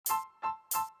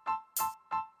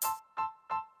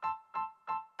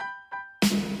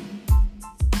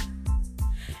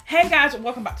Hey guys,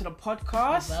 welcome back to the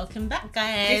podcast. Welcome back,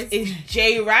 guys. This is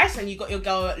Jay Rice and you got your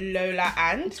girl Lola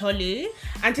and Tolu.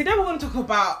 And today we're going to talk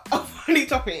about a funny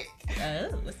topic. Oh,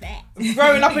 what's that?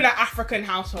 Growing up in an African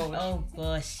household. Oh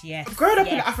gosh, yes. Growing up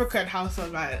in an African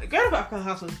household, man. Growing up in an African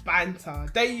household is banter,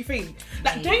 don't you think?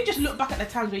 Like, don't you just look back at the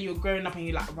times when you were growing up and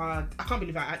you're like, wow, I can't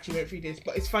believe I actually went through this,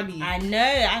 but it's funny. I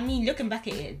know. I mean, looking back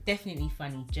at it, definitely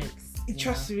funny jokes.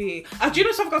 Trust me. Do you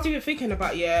know something I was even thinking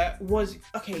about, was,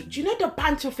 okay, do you know the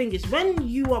banter thing is when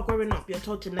you are growing up, you're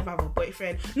told to never have a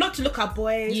boyfriend, not to look at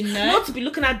boys, not to be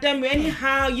looking at them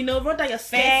anyhow, roll down your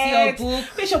scared,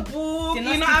 face your book, you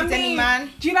know what I mean? Man.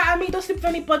 Do you know what I mean? Don't sleep with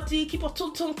anybody, keep your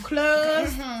tum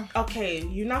closed. Okay,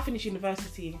 you now finish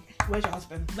university. Where's your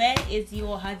husband? Where is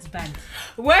your husband?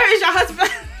 Where is your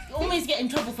husband? You always get in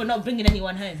trouble for not bringing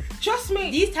anyone home. Trust me.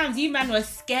 These times you man were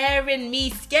scaring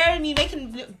me,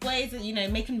 making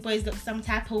boys look some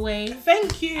type of way.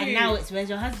 Thank you. And now it's, where's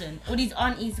your husband? All these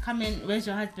aunties come in, where's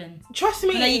your husband? Trust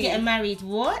me. Now you getting married.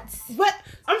 What?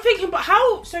 I'm thinking, but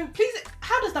how? So please,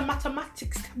 how does the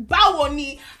mathematics bow on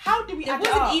me? How do we add it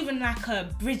up? It wasn't even like a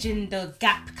bridging the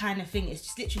gap kind of thing. It's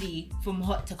just literally from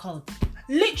hot to cold.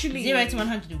 Literally 0 to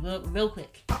 100 real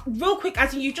quick. Real quick,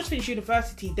 as in you just finished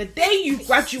university. The day you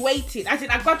graduated, as in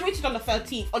I graduated on the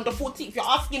 13th, on the 14th, you're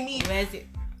asking me where is it?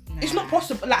 It's not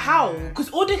possible. Like how?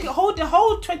 Because the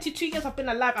whole 22 years I've been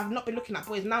alive, I've not been looking at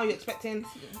boys. Now you're expecting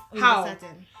how?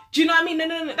 Do you know what I mean?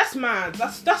 No. That's mad.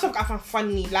 That's what I find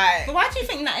funny. Like, but why do you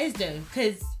think that is though?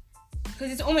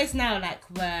 Because it's almost now like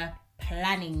we're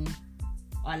planning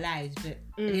our lives, but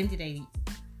at the end of the day,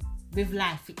 with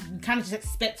life, we kind of just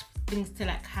expect things to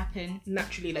like happen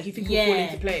naturally. Like you think we'll fall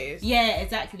into place. Yeah,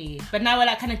 exactly. But now we're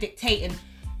like kind of dictating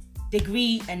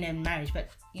degree and then marriage, but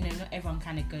not everyone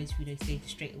kind of goes through those stages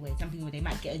straight away. Some people, they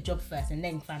might get a job first and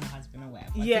then find a husband or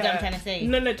whatever. Yeah. You know what I'm trying to say?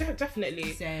 No,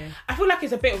 definitely. So I feel like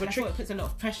it's a bit of a trick. It puts a lot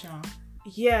of pressure.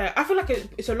 Yeah, I feel like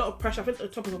it's a lot of pressure. I think the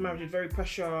topic of marriage is very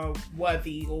pressure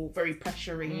worthy or very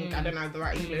pressuring. I don't know the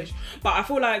right English, but I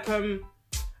feel like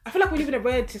we live in a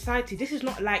weird society. This is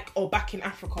not like back in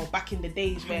Africa or back in the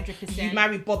days where 100%. You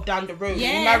marry Bob down the road.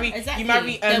 Yeah, exactly. You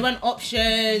marry there weren't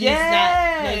options.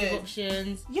 Yeah, like, loads of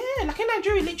options. Yeah, like in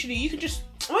Nigeria, literally, you can just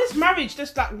it's marriage.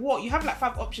 Just like what you have like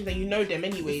 5 options and you know them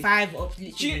anyway. 5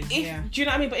 options. Do you know what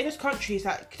I mean? But in this country, it's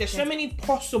like there's so many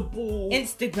possible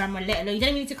Instagram or let alone. You don't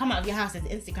even need to come out of your house. There's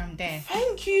Instagram there.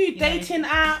 Thank you. Dating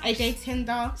app. I date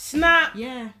Tinder. Snap.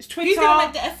 Yeah. It's Twitter. Who's gonna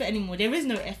make the effort anymore? There is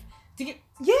no effort.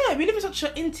 Yeah, we live in such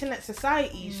an internet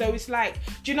society, so it's like,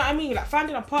 do you know what I mean? Like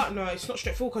finding a partner, it's not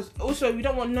straightforward because also we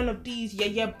don't want none of these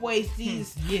boys.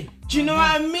 These Do you know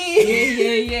what I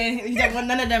mean? Yeah. You don't want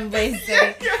none of them boys.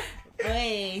 So.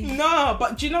 No,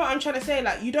 but do you know what I'm trying to say?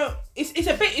 Like you don't.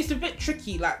 It's a bit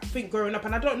tricky. Like think growing up,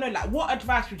 and I don't know. Like what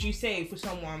advice would you say for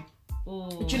someone?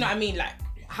 Ooh. Do you know what I mean? Like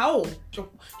how? Do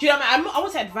you know what I mean? I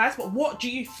won't say advice, but what do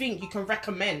you think you can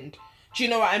recommend? Do you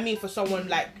know what I mean for someone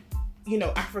like?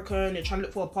 African and trying to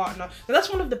look for a partner. So that's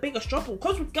one of the biggest trouble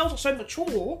because girls are so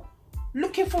mature.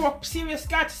 Looking for a serious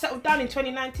guy to settle down in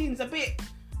 2019 is a bit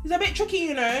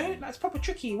tricky, That's proper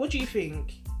tricky. What do you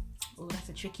think? Oh, that's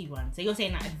a tricky one. So you're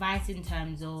saying like advice in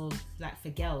terms of like for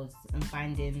girls and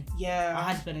finding a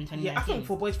husband in 2019? Yeah, I think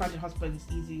for boys finding husbands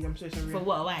is easy. I'm so sorry. For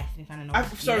what, a wife? If I don't know.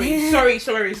 Sorry.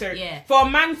 Yeah. For a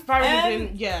man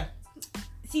finding,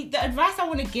 See, the advice I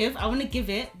want to give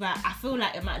it, but I feel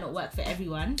like it might not work for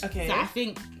everyone. Okay. So I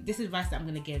think this advice that I'm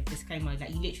going to give, disclaimer, like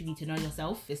you literally need to know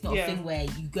yourself. It's not a thing where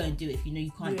you go and do it if you know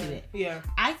you can't do it. Yeah.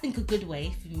 I think a good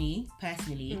way for me,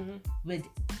 personally, I'm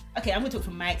going to talk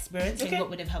from my experience and what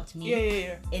would have helped me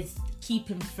is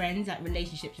keeping friends, like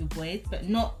relationships with boys, but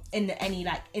not in any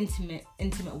like intimate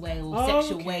way or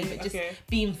sexual way, but just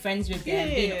being friends with them,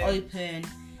 being open.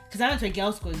 Because I went to a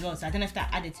girls' school as well, so I don't know if that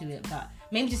added to it, but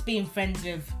maybe just being friends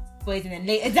with boys and then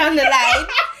later down the line, I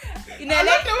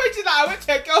love the way I went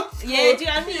to a girls' school. Yeah, do you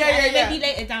know what I mean? Yeah. Maybe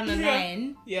later down the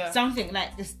line, something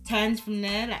like just turns from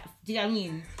there. Like, do you know what I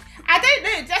mean? I don't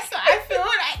know. That's what I feel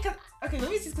like.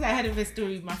 Maybe it's just because I heard of a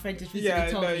story my friend just recently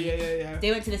told me. Yeah.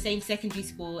 They went to the same secondary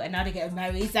school and now they're getting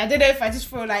married. So I don't know if I just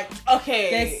feel like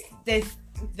there's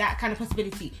that kind of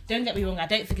possibility. Don't get me wrong, I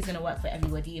don't think it's going to work for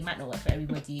everybody. It might not work for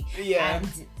everybody. And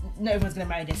not everyone's going to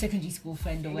marry their secondary school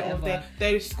friend or whatever.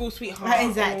 Their school sweetheart.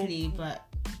 Exactly, but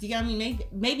do you get what I mean?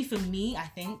 Maybe for me, I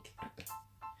think.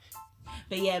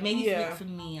 But maybe for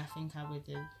me, I think I would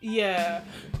do. Yeah.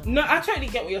 No, I totally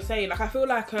get what you're saying. Like, I feel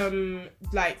like,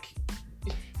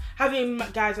 having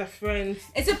guys as friends.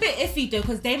 It's a bit iffy though,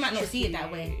 because they might not see it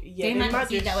that way. Yeah, they might not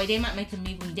see it that way. They might make a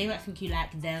move on you. They might think you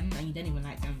like them and you don't even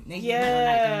like them. They might not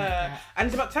like them like and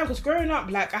it's about time, because growing up,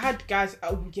 like I had guys.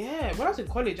 When I was in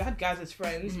college, I had guys as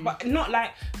friends, but not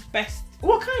like best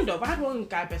Well, kind of. I had one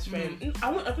guy best friend.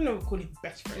 I don't know if we call him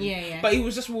best friend. Yeah. But he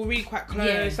was just really quite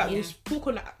close. We would talk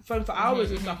on the phone for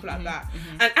hours and stuff like that.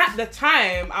 And at the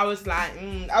time, I was like,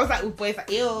 with boys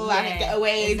like, ew, I can get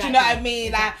away. Do you know what I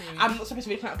mean? Like, I'm not supposed to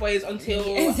be looking at boys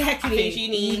until I finish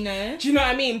uni. You know? Do you know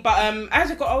what I mean? But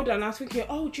as I got older, and I was thinking,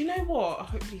 oh, do you know what?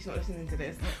 Hopefully he's not listening to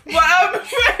this. But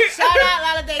shout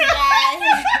out Valentine's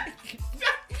Day.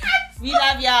 We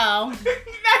love y'all.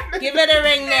 Give it a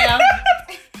ring now.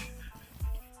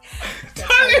 No.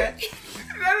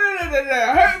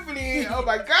 Hopefully, oh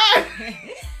my God.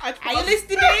 Are you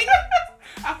listening?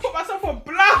 I put myself on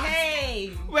blast.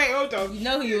 Hey. Wait, hold on. You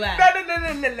know who you are.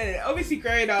 No. Obviously,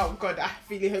 growing up, God, I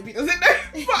really hope he doesn't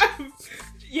know. But,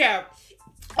 yeah.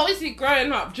 Obviously,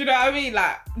 growing up, do you know what I mean?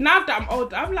 Like, now that I'm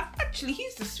older, I'm like, actually,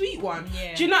 he's the sweet one.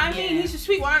 Yeah. Do you know what I mean? He's the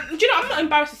sweet one. Do you know, I'm not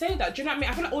embarrassed to say that. Do you know what I mean?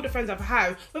 I feel like all the friends I've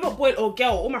had, whether boy or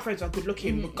girl, all my friends are good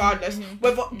looking, regardless.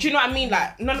 Whether, do you know what I mean?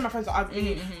 Like, none of my friends are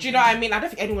ugly. Do you know what I mean? I don't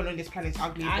think anyone on this planet is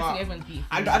ugly. I think everyone's beautiful.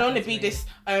 I don't want to be this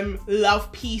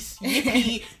love, peace,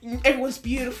 yippee, everyone's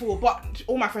beautiful. But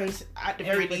all my friends, at the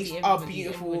very least, are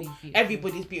beautiful.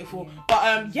 Everybody's beautiful.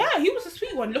 Yeah. But he was a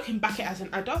sweet one. Looking back at it as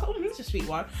an adult, he's a sweet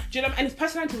one. Do you know what I mean? And his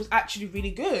personality was actually really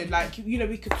good. Like, you know,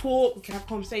 we could talk, we could have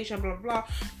conversation, blah blah blah.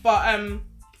 But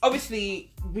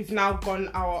obviously we've now gone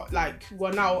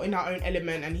we're now in our own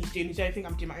element, and he's doing his own thing,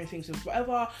 I'm doing my own thing, so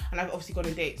whatever. And I've obviously gone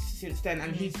on dates since then,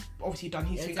 and he's obviously done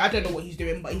his thing. I don't know what he's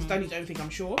doing, but he's done his own thing,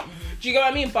 I'm sure. Do you get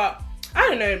what I mean? But I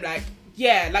don't know, like,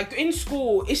 yeah, like in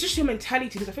school, it's just your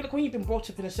mentality, because I feel like when you've been brought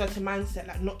up in a certain mindset,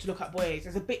 like not to look at boys,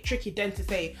 it's a bit tricky then to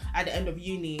say at the end of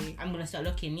uni, I'm gonna start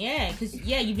looking. Yeah, because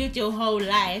you've lived your whole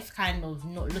life kind of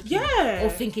not looking, or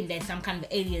thinking there's some kind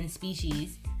of alien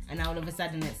species, and now all of a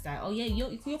sudden it's like, oh yeah,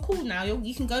 you're cool now,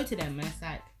 you can go to them, and it's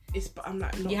like, but I'm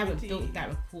like, you haven't built that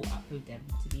rapport up with them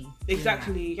to be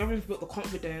exactly. You haven't built the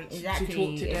confidence to talk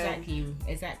to them.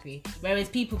 Exactly. Whereas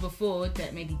people before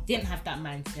that maybe didn't have that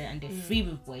mindset, and they're free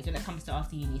with boys, when it comes to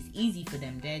after uni, it's easy for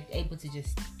them. They're able to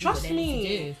just do trust what they me. need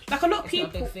to do. Like a lot of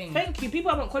people. Thank you.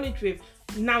 People I went to college with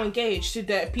now engaged to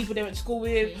the people they went to school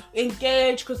with,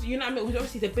 engaged, because you know what I mean.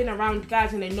 Obviously they've been around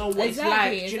guys and they know what it's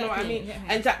like. Do you know what I mean?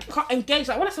 And that engaged.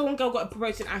 Like when I saw one girl got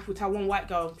promoted in Eiffel Tower, one white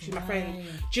girl, she's my friend.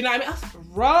 Do you know what I mean? I was like,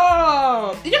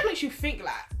 raw. It just makes you think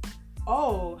like,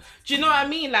 oh, do you know what I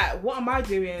mean? Like, what am I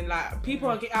doing? Like, people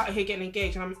are out here getting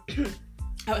engaged, and I'm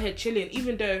out here chilling,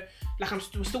 even though like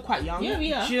we're still quite young. Yeah,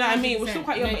 we are. Do you know what I mean? We're still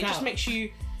quite young, No but it just makes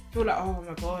you feel like, oh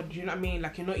my God, do you know what I mean?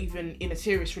 Like, you're not even in a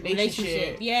serious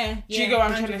relationship. Yeah. Do you get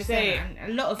what I'm trying to say?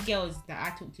 And a lot of girls that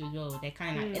I talk to as well, they're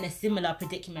kind of like in a similar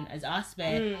predicament as us,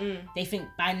 where they think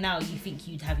by now you think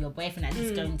you'd have your boyfriend and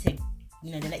it's going to,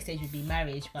 you know, the next stage would be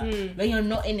marriage. But when you're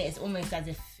not in it, it's almost as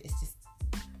if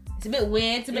it's a bit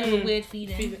weird. It's a bit of a weird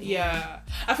feeling. Yeah.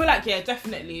 I feel like, yeah,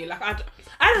 definitely. Like,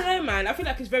 I don't know, man. I feel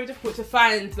like it's very difficult to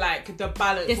find, like, the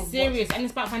balance. It's serious. And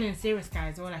it's about finding a serious guy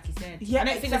as well, like you said. Yeah, I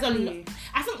don't think there's a lot.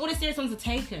 I think all the serious ones are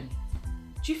taken.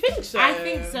 Do you think so? I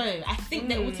think so. I think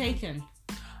they're all taken.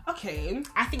 Okay.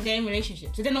 I think they're in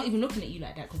relationships. So they're not even looking at you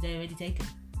like that because they're already taken.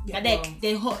 Yeah, like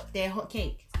they're hot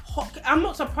cake. I'm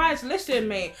not surprised. Listen,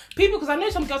 mate. People, because I know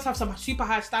some girls have some super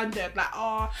high standard. Like,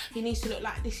 oh, he needs to look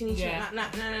like this. He needs to look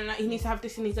like that. No. He needs to have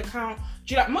this in his account.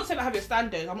 Do you know? I'm not saying I have your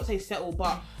standards. I'm not saying settle,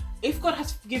 but if God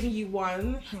has given you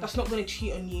one that's not going to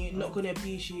cheat on you, not going to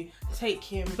abuse you, take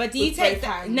him. But do you take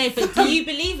that? No, but do you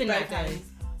believe in that though?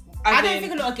 I don't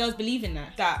think a lot of girls believe in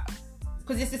that.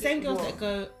 Because it's the same girls that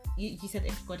go. You said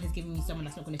if God has given you someone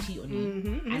that's not going to cheat on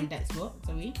you, and that's what?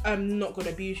 Sorry. Not going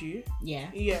to abuse you. Yeah.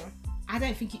 Yeah. I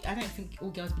don't think all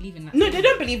girls believe in that. No, they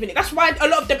don't believe in it. That's why a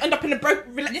lot of them end up in a broke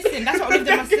relationship. Listen, that's why all of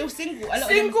them are still single. A lot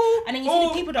single. Of them, and then you see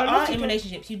the people that are in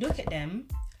relationships. You look at them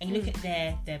and you look at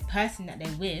their person that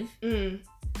they're with.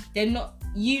 They're not.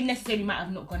 You necessarily might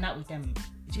have not gone out with them. Do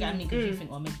you get what I mean? Because you think,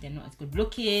 maybe they're not as good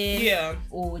looking. Yeah.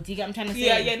 Or do you get what I'm trying to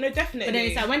say? Yeah. No, definitely. But then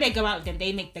it's like when they go out with them,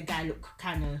 they make the guy look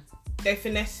kind of. They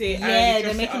finesse it. Yeah,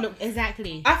 they make it look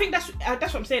exactly. I think that's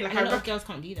what I'm saying. Like, a lot of girls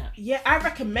can't do that. Yeah, I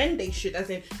recommend they should.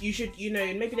 As in, you should. You know,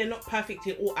 maybe they're not perfect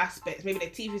in all aspects. Maybe their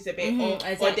teeth is a bit,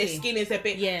 or their skin is a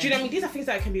bit. Yeah. Do you know what I mean? These are things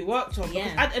that can be worked on.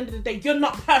 Because at the end of the day, you're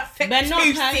not perfect. We're not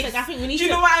perfect. I think we need. Do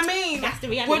you know what I mean? That's the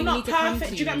reality. We're not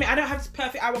perfect. Do you know what I mean? I don't have this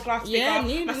perfect hourglass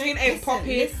figure. My skin ain't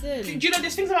popping. Do you know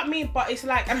there's things about me? But it's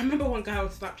like, and I remember one guy on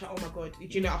Snapchat. Oh my God, do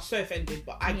you know? I was so offended,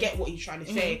 but I get what he's trying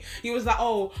to say. He was like,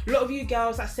 oh, a lot of you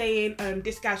girls are saying,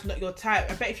 this guy's not your type.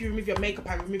 I bet if you remove your makeup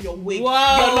and remove your wig, you're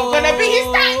not gonna be his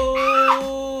type.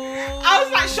 I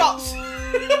was like shocked.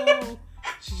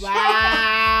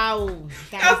 Wow. Wow.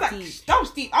 That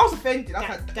was deep. I was offended. I was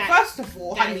like, first of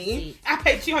all, honey, I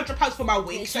paid £200 for my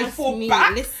wig, so fall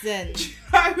back. Listen.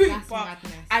 I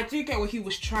do get what he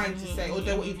was trying to say,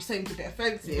 although what he was saying was a bit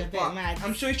offensive. But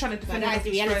I'm sure he's trying to defend. But that's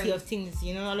the reality of things,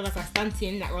 you know. All of us are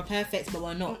stunting, like we're perfect, but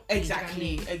we're not.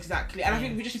 Exactly. And I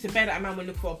think we just need to bear that in mind when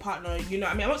we look for a partner. You know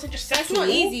what I mean? I'm not saying just settle. It's not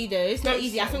easy though. It's not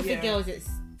easy. I think for girls, we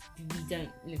don't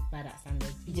live by that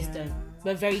standard. We just don't.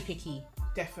 We're very picky.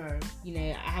 Defo. You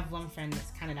know, I have one friend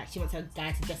that's kind of like, she wants her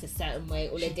guy to dress a certain way,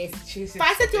 all of this. But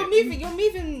I said, you're moving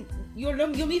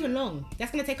long.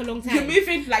 That's gonna take a long time. You're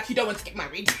moving like you don't want to get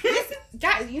married.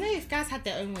 Guys, you know, if guys had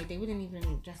their own way, they wouldn't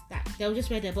even dress that. They'll just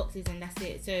wear their boxes and that's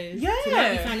it. So to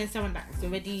not be finding someone that's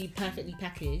already perfectly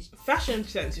packaged. Fashion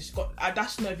sense has got.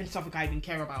 That's not even something I even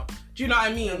care about. Do you know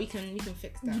what I mean? Yeah, we can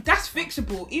fix that. That's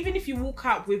fixable. Even if you walk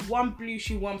out with one blue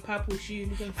shoe, one purple shoe,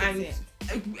 we can fix it.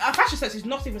 Our fashion sense is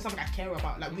not even something I care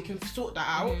about. Like we can sort that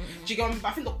out. Do you get what I mean? But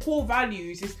I think the core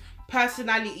values is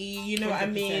personality, you know 100%. What I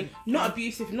mean? Not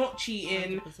abusive, not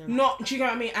cheating, 100%. Not, do you know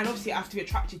what I mean? And obviously I have to be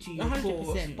attracted to you, 100%, of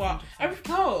course. But 100%.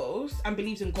 Everything else and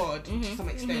believes in God to some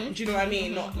extent. Do you know what I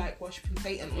mean? Not like worshipping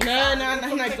Satan. No, do you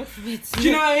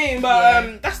know what I mean?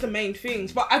 But that's the main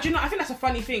things. But I think that's a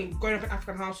funny thing going up in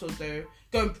African households though.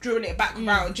 Drawing it back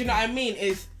around. Do you know what I mean?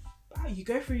 Is you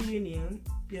go through union,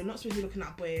 you're not supposed to be looking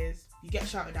at boys, you get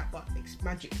shouted at, but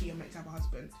magically you're meant to have a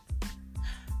husband.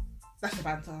 That's a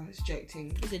banter. It's a joke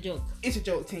thing. It's a joke. It's a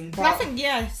joke thing. But I think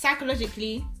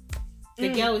psychologically, the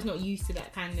girl is not used to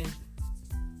that kind of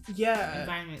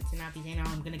environment to now be saying, "Oh,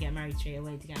 I'm gonna get married straight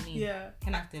away." Do you get what I mean? Yeah.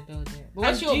 Kind of have to build it. But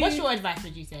what's your advice?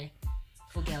 Would you say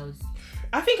for girls?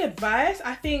 I think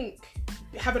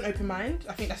have an open mind.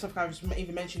 I think that's something I was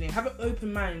even mentioning. Have an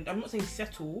open mind. I'm not saying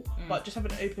settle, but just have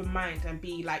an open mind and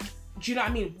be like, do you know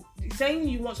what I mean? Saying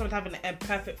you want someone to have a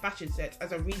perfect fashion sense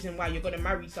as a reason why you're going to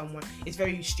marry someone is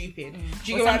very stupid.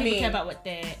 Do you get what I mean? Care about what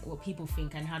people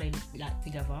think and how they like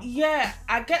together. Yeah,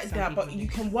 I get that, but you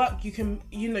can work. You can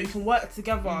work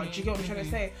together. Do you get what I'm trying to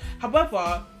say?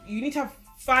 However, you need to have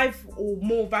 5 or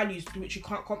more values which you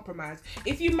can't compromise.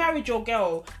 If you married your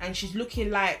girl and she's looking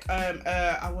like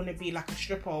I want to be like a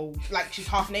stripper, like she's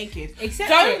half naked,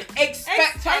 Accept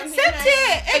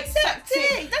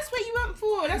it. That's what you went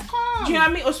for. That's calm. Do you know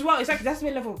what I mean? As well, exactly. That's my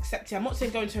level of accepting. I'm not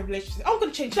saying go into a relationship. I'm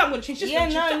gonna change. I'm gonna change.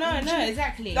 No,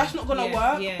 exactly. That's not gonna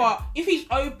work. Yeah. But if he's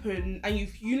open and you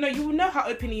will know how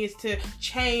open he is to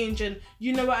change, and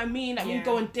you know what I mean. Like when you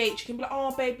go on dates, you can be like, oh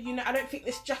baby, you know, I don't think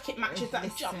this jacket matches that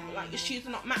jump. Like your shoes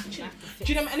are not matching. Do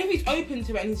you know what I mean? And if he's open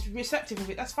to it and he's receptive of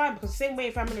it, that's fine. Because the same way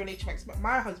if I'm in a relationship, I expect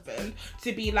my husband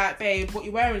to be like, babe, what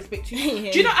you're wearing is a bit too. Do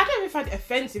you know? I don't even find it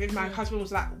offensive if my husband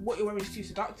was like, what you're wearing is too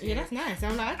seductive. Yeah, that's nice.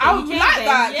 I'm like, okay, I would like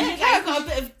that. Yeah, I got a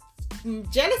bit of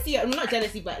jealousy. Not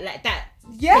jealousy, but like that.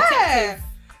 Yeah.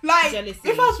 Like, jealousy.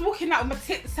 If I was walking out with my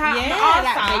tits out, my arse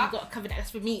out, you got to cover that.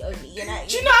 That's for me only, you know.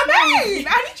 Do you know what I mean?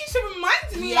 I need you to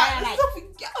remind me, like, it's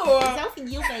all for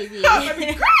you, baby.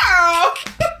 Baby girl.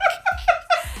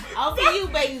 All for you,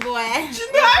 baby boy. Do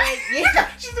you know?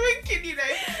 She's winking, you know.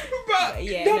 But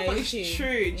it's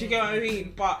true. Do you get what I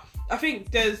mean? But I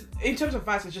think in terms of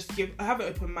advice, just have an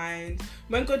open mind.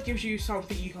 When God gives you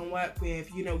something you can work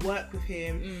with, you know, work with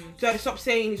him. Don't stop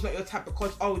saying he's not your type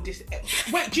because, this...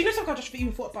 Wait, do you know something I just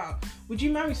even thought about? Would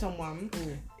you marry someone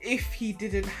if he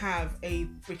didn't have a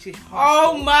British passport?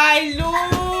 Oh my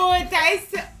lord!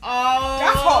 That's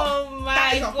hot. Oh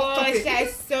my gosh,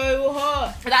 that's so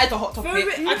hot. That is a hot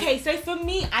topic. Okay, so for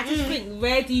me, I just think,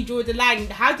 where do you draw the line?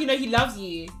 How do you know he loves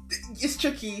you? It's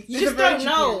tricky. You just don't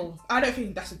know. I don't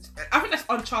think I think that's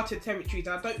uncharted territories.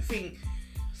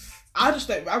 And I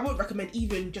wouldn't recommend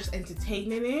even just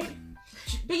entertaining it.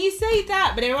 But you say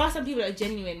that, but there are some people that are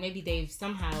genuine. Maybe they've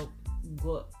somehow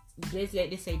got, let's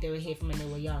say they were here from when they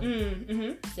were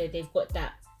young. So they've got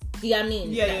that, do you know what I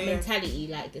mean? Mentality,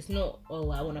 like it's not, I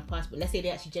want a passport. Let's say they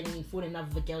actually genuinely fall in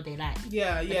love with a girl they like.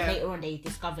 But later on they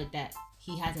discovered that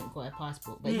he hasn't got a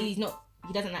passport. But he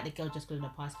doesn't like the girl just because of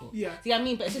the passport. Yeah. See what I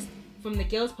mean? But it's just from the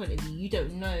girl's point of view, you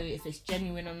don't know if it's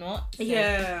genuine or not. So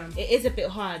it is a bit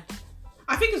hard.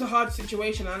 I think it's a hard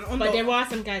situation, but there are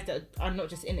some guys that are not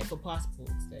just in it for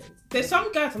passports. So. There's some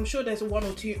guys, I'm sure there's 1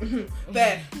 or 2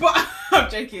 there, but I'm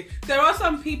joking. There are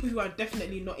some people who are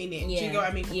definitely not in it. Do you know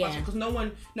what I mean? Because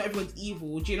not everyone's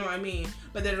evil. Do you know what I mean?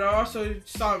 But there are also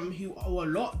some or a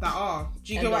lot that are.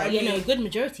 Do you get what I mean? Yeah, a good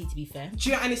majority, to be fair. Do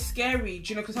you know? And it's scary. Do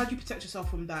you know? Because how do you protect yourself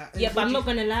from that? And but I'm not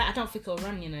gonna lie. I don't think it'll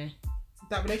run. You know.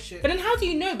 That relationship. But then how do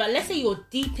you know? But let's say you're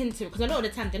deep into it, because a lot of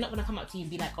the time they're not going to come up to you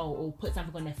and be like, or put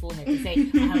something on their forehead to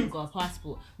say, I haven't got a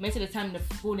passport. Most of the time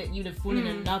you'd have fallen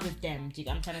in love with them. Do you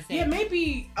get what I'm trying to say? Yeah,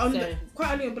 maybe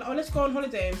quite early on, but let's go on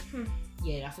holiday.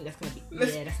 Yeah, I think that's gonna be.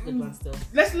 That's a good one still.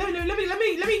 Let me.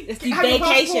 Let's do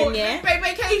vacation, yeah.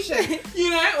 Vacation, you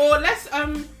know, or let's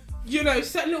you know,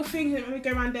 set little things and we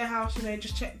go around their house, you know,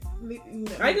 just check. You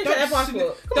know, I didn't check their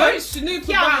passport. Don't snoop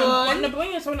around. But when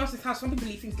you're in someone else's house, some people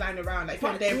leave things lying around, like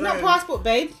from their room. Not passport,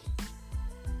 babe.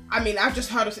 I mean, I've just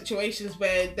heard of situations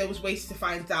where there was ways to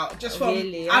find out. Just from,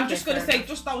 I'm just gonna say,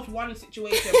 just that was one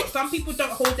situation. But some people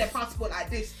don't hold their passport like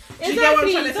this. Exactly. You get what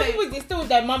I'm trying to say? Some people still with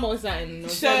their mum or something.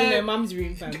 So in their mum's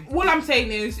room, fam. What I'm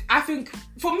saying is, I think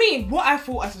for me, what I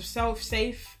thought as a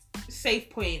safe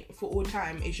point for all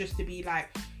time is just to be like,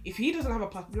 if he doesn't have a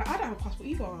passport, like, I don't have a passport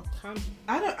either.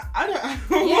 I don't have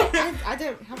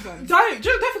one. Don't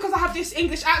because I have this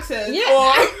English accent. Yeah,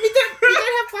 or we don't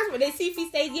have passport. They see if he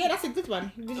stays. Yeah, that's a good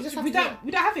one. We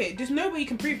don't have it. There's no way you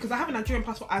can prove because I have a Nigerian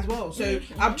passport as well. So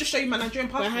I'll just show you my Nigerian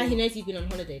passport. But how he knows you've been on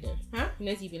holiday though? Huh? He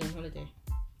knows you've been on holiday.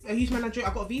 I use my Nigerian.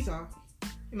 I got a visa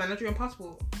in my Nigerian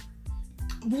passport.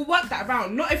 We'll work that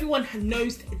around. Not everyone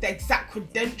knows the exact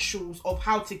credentials of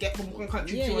how to get from one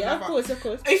country to another. Yeah, of course.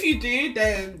 If you do,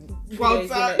 then well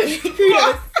done. Listen,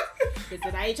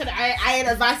 I ain't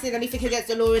advising anything against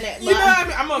the law in it. You know what I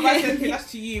mean? I'm not advising anything.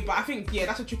 That's to you, but I think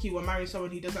that's a tricky one. Marrying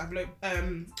someone who doesn't have a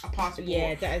passport.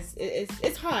 Yeah,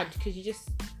 it's hard because you just.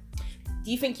 Do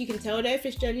you think you can tell though if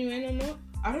it's genuine or not?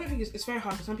 I don't think it's very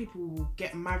hard because some people will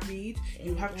get married,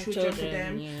 you have children for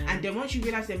them, and then once you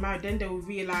realise they're married, then they will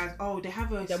realise, they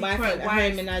have a secret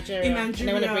wife in Nigeria, and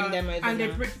they want to bring them over. And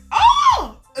they bring.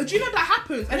 Do you know that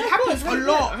happens? And it happens a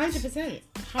lot. 100%.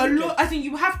 A lot. I think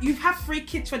you have 3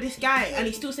 kids for this guy, and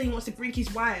he's still saying he wants to bring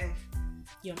his wife.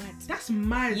 You're mad. That's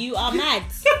mad. You are mad.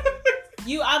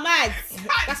 You are mad.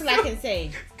 That's all I can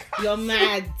say. You're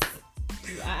mad.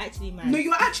 You are actually mad. No,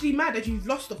 you're actually mad that you've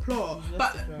lost the plot.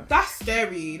 That's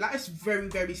scary. Like, it's very,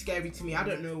 very scary to me. I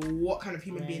don't know what kind of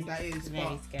human being that is.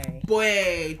 Very scary.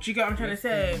 Boy, do you get what I'm trying to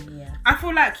say? Yeah. I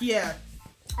feel like,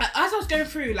 as I was going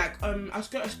through, like, I was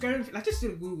going like, just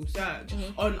did a Google search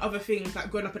on other things, like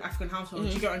growing up in African households.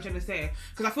 Do you get what I'm trying to say?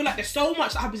 Because I feel like there's so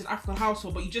much that happens in African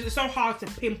household, but it's so hard to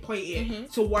pinpoint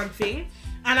it to one thing.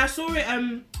 And I saw it.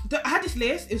 I had this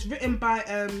list. It's written by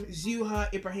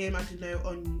Zuha Ibrahim. I don't know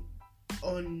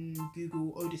on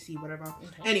Google, Odyssey, whatever.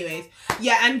 Okay. Anyways,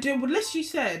 and the list she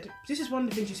said. This is one of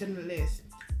the things she said in the list.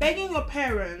 Begging your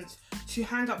parents to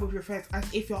hang up with your friends as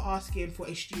if you're asking for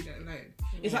a student loan.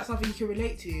 Is that something you can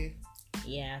relate to?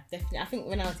 Yeah, definitely. I think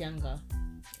when I was younger.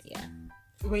 Yeah.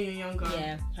 When you're younger?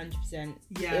 Yeah, 100%.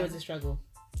 Yeah. It was a struggle.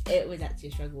 It was actually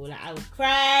a struggle. Like, I would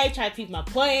cry, try to prove my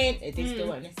point. If they still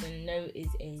won't listen, no is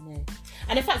a no.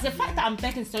 And the fact that I'm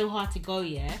begging so hard to go,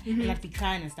 and I'd be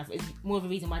crying and stuff, is more of a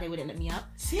reason why they wouldn't let me up.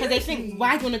 Because they think,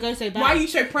 why do you want to go so bad? Why are you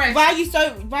so pressed? Why do you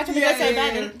want to go so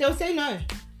bad? And they'll say no.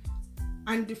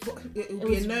 And it'll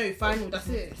be a no, final, that's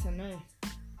it. It's a no.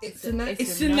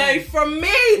 It's a no from me.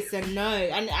 It's a no.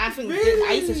 And I think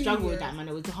I used to struggle with that, man.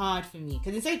 It was hard for me.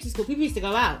 Because in safety school, people used to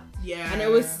go out. Yeah. And it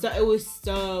was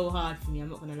so hard for me. I'm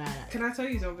not going to lie. Can I tell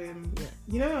you something? Yeah.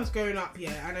 You know when I was growing up,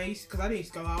 and I used to go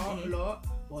out a lot.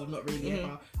 Well, not really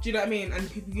ever. Do you know what I mean? And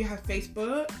people, you have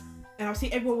Facebook. And I'll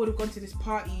see everyone would have gone to this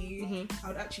party. I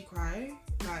would actually cry.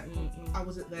 Like, I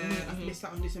wasn't there. I've missed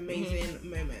out on this amazing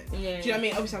moment. Yeah, do you know what I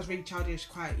mean? Obviously, I was really childish,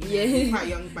 quite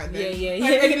young back then.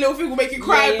 Like, any little thing will make you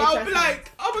cry. But I'll be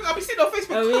like, oh my God, I'll be sitting on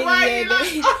Facebook crying. Like,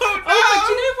 do you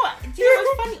know what? Do you know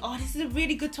what's funny? Oh, this is a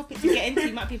really good topic to get into.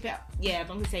 It might be a bit, but I'm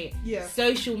going to say it. Yeah.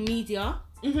 Social media.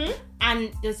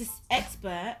 And there's this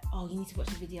expert. Oh, you need to watch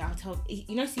the video. I'll tell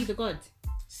you. See the God?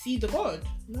 See the God?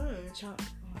 No.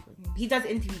 He does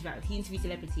interviews, like he interviews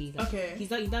celebrities. Like, okay. He's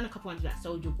done a couple ones like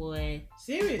Soulja Boy.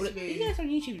 Seriously? Yeah, it's on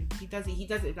YouTube. He does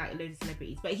it with like loads of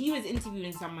celebrities. But he was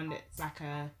interviewing someone that's like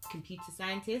a computer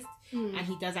scientist, and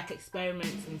he does like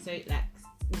experiments and so like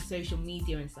with social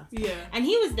media and stuff. Yeah. And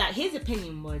he was like, his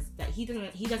opinion was that he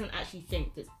doesn't actually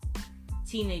think that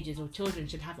teenagers or children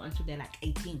should have it until they're like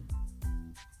 18.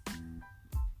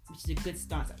 Which is a good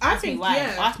stance. Ask me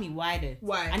why though.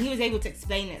 Why? And he was able to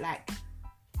explain it like,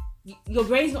 your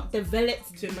brain's not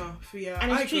developed enough. Yeah,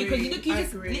 and it's true because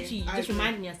you just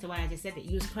reminded me as to why I just said that.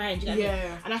 You was crying. Do you know what I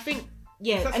mean? And I think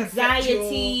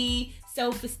anxiety,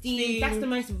 self-esteem. That's the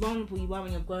most vulnerable you are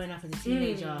when you're growing up as a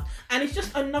teenager. And it's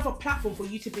just another platform for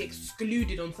you to be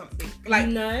excluded on something. Like,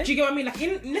 do you get what I mean? Like,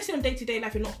 let's say on day-to-day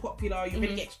life, you're not popular, you're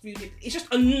gonna get excluded. It's just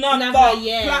another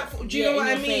platform. Do you know what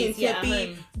I mean?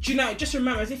 Do you know? Just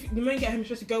remember, as if the moment you get home, you're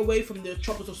supposed to go away from the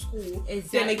troubles of school.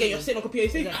 Then again, you're sitting on a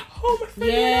computer, you think, oh my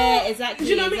friend. Yeah, exactly.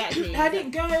 Do you know what I mean? I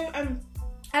didn't go.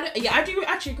 I do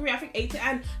actually agree. I think 80,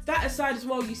 and that aside as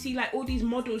well, you see like all these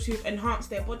models who've enhanced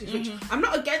their bodies, which I'm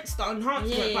not against the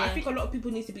enhancement, but I think a lot of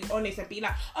people need to be honest and be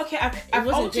like, okay, I've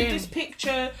altered this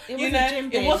picture.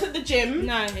 It wasn't the gym.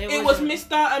 No, it was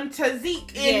Mr.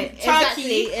 Tazik in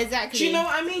Turkey. Exactly. Do you know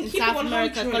what I mean? In South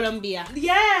America, Colombia.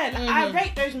 Yeah, I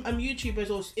rate those YouTubers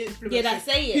or influencers that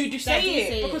say it. who do say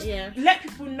it because let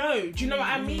people know. Do you know what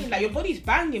I mean? Like your body's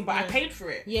banging, but I paid for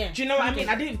it. Yeah. Do you know what I mean?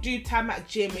 I didn't do time at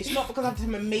gym. It's not because I have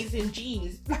some amazing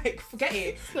genes. Like forget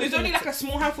it. There's only like a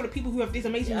small handful of people who have these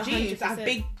amazing genes that have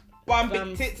big bum,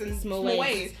 big tits and small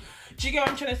waist. Do you get what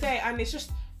I'm trying to say? And it's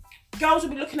just girls will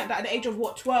be looking at that at the age of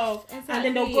 12, and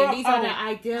then they'll grow up. These are the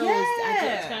ideals.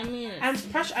 I mean.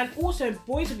 And pressure, and also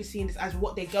boys will be seeing this as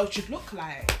what their girl should look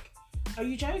like. Are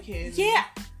you joking? Yeah.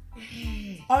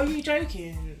 Are you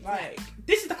joking? Like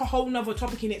this is like a whole nother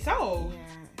topic in itself. Yeah,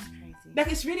 it's crazy.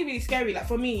 Like it's really, really scary. Like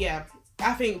for me, I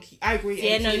think I agree.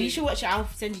 Yeah, no, you should watch it. I'll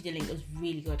send you the link. It was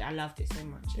really good. I loved it so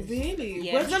much. Really?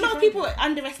 Yeah. Because a lot of people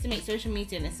underestimate social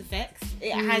media and its effects.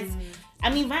 It has. I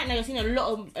mean, right now you're seeing a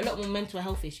lot more mental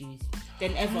health issues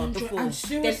than ever before. And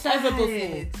suicide.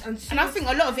 And I think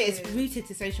a lot of it is rooted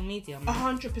to social media.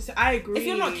 100%. I agree. If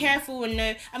you're not careful and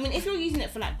if you're using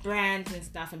it for like brands and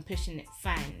stuff and pushing it,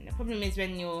 fine. The problem is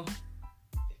when you're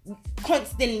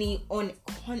constantly on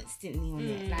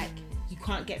it, like you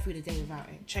can't get through the day without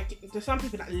it. Check it. There's some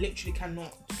people that literally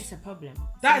cannot. It's a problem.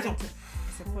 It's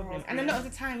a problem. And a lot of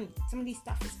the time, some of these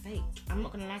stuff is fake. I'm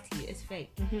not gonna lie to you, it's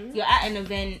fake. You're at an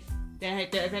event. The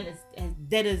event is as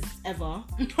dead as ever,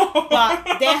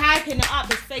 but they're hyping it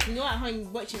up. It's fake, and you're at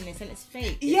home watching this, and it's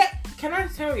fake. Can I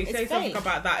say something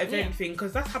about that event thing?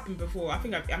 Because that's happened before. I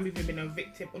think I've even been a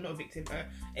victim, or not a victim,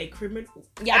 a criminal.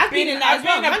 Yeah, I've been in that as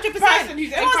well. 100%. I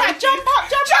was like, jump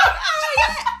up! Oh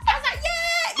yeah! I was like,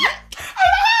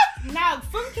 yeah. Now,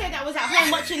 Funke that was at home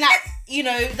watching that,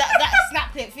 that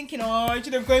snap clip, thinking, oh, I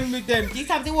should have gone with them. These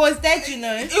times it was dead,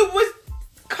 It was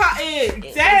cutting,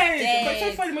 dead. But it's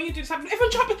so funny when you do this.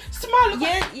 Everyone jumping, smile.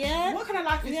 Yeah. What kind of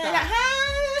life is that?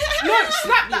 Like,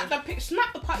 no,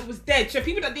 snap the party was dead. So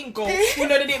people that didn't go, they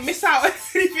didn't miss out.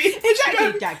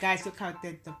 Exactly. That guys, look how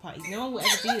dead the party. No one will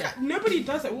ever do that. Nobody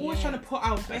does it. We're always trying to put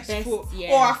our best foot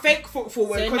or our fake foot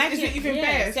forward. Because is it even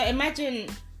best? So imagine.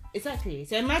 Exactly.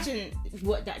 So imagine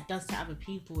what that does to other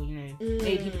people,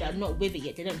 maybe people that are not with it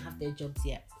yet, they don't have their jobs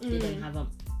yet, they don't have a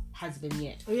husband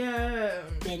yet. Yeah.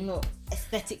 They're not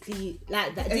aesthetically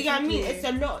like that. Do you get what I mean? It's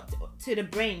a lot to the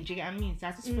brain, do you get what I mean? So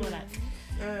I just feel like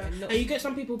and you get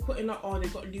some people putting up,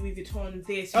 they've got Louis Vuitton,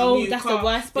 this, that's the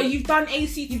worst. But you've done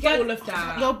AC to get all of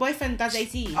that. Your boyfriend does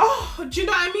AC. Oh, do you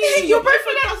know what I mean? Your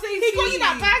boyfriend does AC. He got you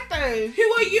that bag though. Who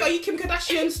are you? Are you Kim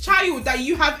Kardashian's child that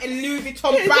you have a Louis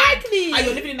Vuitton bag? And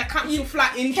you're living in a capsule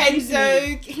flat in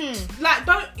Kenzo.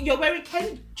 Like, you're wearing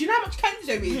Do you know how much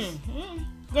Kenzo is?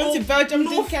 Going to Belgium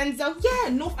to Kenzo? Yeah,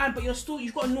 North End, but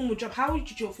you've got a normal job. How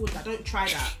would you afford that? Don't try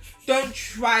that. Don't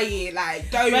try it.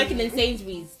 Like, don't. Working in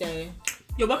Sainsbury's though.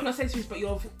 You're working on Sainsbury's, but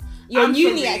you're in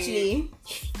uni actually.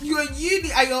 You're in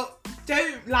uni and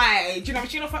don't lie. Do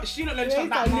you know? Student loan not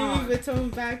that much. Louis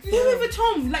Vuitton bag. Louis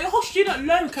Vuitton, like your whole student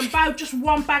loan can buy just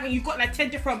one bag, and you've got like 10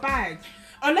 different bags.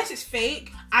 Unless it's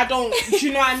fake, I don't. Do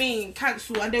you know what I mean?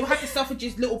 Cancel, and they will have to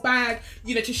Selfridges little bag,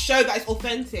 to show that it's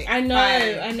authentic. I know.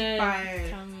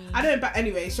 I don't. But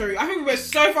anyway, sorry. I think we were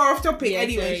so far off topic.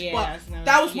 But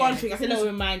that was one thing. Just a little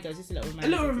reminder. A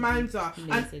little reminder.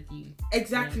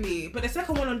 Exactly. But the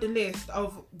second one on the list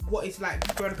of what it's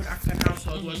like growing up in an African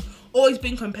household was always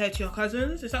being compared to your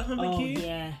cousins. Is that something you?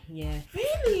 Yeah.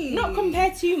 Really? Not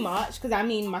compared too much, because I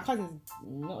mean my cousins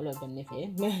not a lot of them live here,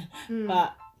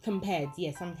 but compared,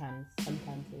 sometimes it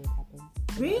would happen.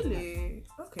 Really?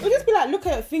 Okay. It'll just be like, look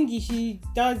at Fingy, she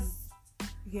does.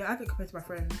 Yeah, I get compared to my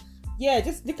friends. Yeah,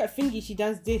 just look at Fingy, she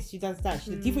does this, she does that.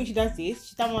 Do you think she does this?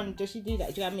 She's done one, does she do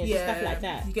that? Do you know what I mean? Just stuff like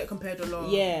that. You get compared a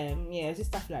lot. Yeah, just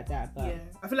stuff like that. But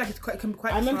I feel like it can be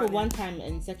quite. I remember one time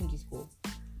in secondary school,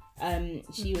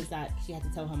 she was like, she had to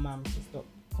tell her mum to stop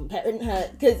comparing her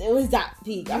because it was that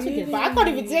peak. I was thinking, but I can't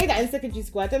even say that in secondary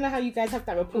school. I don't know how you guys have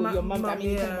that rapport with your mum. I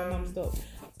mean, you tell my mum stop.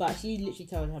 But she literally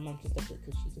told her mum to stop it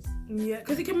because she just... Yeah,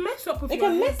 because it can mess up with It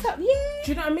can mess up, yeah.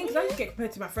 Do you know what I mean? Because I just get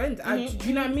compared to my friends. Do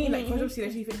you know what I mean? Like, because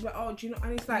obviously they think, like, do you know...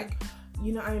 And it's like,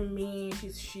 you know what I mean?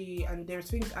 She... And there's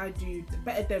things I do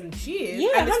better than she is. Yeah,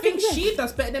 and there's things she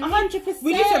does better than me. 100%.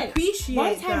 We need to appreciate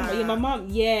one time, that. my mum...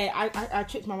 Yeah, I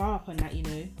tripped my mum up on that,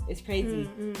 It's crazy.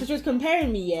 So she was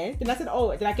comparing me, yeah? Then I said,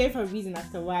 then I gave her a reason as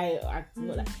to why I'm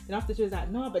not like... Then after she was like,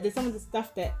 no, but there's some of the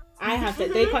stuff that I have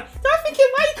that they can't... So I was thinking,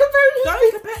 why are you comparing?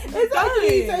 Don't compare.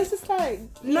 Exactly. So it's just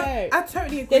like, no, I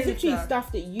totally agree. There's literally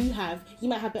stuff that you have. You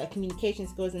might have better communication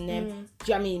skills than them. Do you know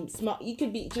what I mean? Smart. You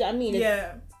could be. Do you know what I mean?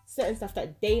 There's certain stuff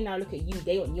that they now look at you.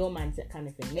 They want your mindset kind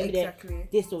of thing. Maybe they're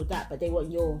this or that, but they want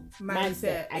your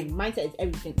mindset. And mindset is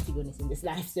everything, to be honest, in this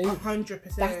life. So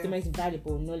 100%. That's the most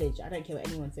valuable knowledge. I don't care what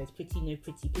anyone says. Pretty, no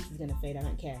pretty. Pretty's gonna fade. I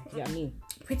don't care. Do you know what I mean?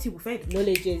 Pretty will fade.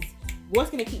 Knowledge is what's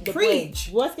gonna keep the boys.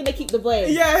 What's gonna keep the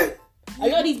boys? Yeah. A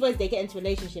lot of these boys, they get into a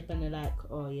relationship and they're like,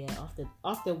 oh yeah,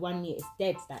 after 1 year it's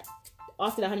dead. It's like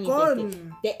after the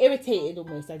honeymoon, they're irritated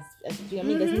almost. As do you know what I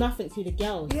mean? There's nothing to the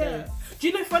girls. Yeah. So. Do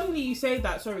you know? Funnily you say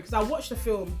that. Sorry, because I watched the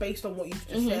film based on what you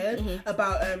just said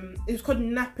about it was called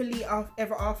Napoli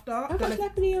Ever After. I watched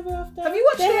Napoli Ever After. Have you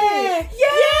watched it? Yeah.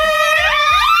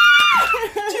 Do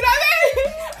you know what I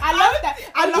mean? I love that.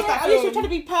 I love that. At least you're trying to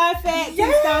be perfect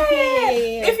and stuff.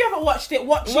 Yeah. If you haven't watched it,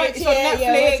 watch it. It's on Netflix.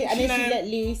 Yeah, watch it. And then she let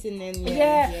loose and then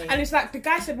and it's like the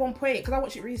guy said one point, because I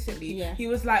watched it recently. Yeah. He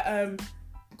was like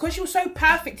because she was so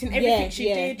perfect in everything she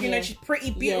did, you know, she's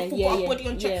pretty, beautiful, got her body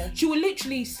on check. She would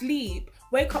literally sleep,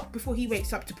 wake up before he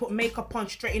wakes up to put makeup on,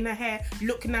 straighten her hair,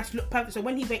 look nice, look perfect. So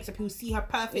when he wakes up, he'll see her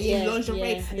perfect in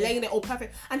lingerie, laying it all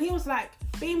perfect. And he was like,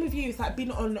 being with you is like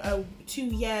being on a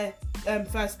 2-year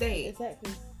first date.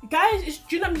 Exactly. Guys,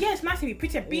 do you know what I mean? Yeah, it's nice to be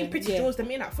pretty. Being pretty draws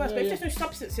them in at first, but if there's no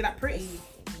substance to that pretty,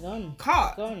 done.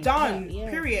 Cut. Done.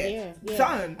 Period.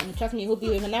 Done. And trust me, he'll be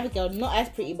with another girl, not as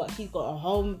pretty, but she's got a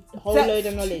whole load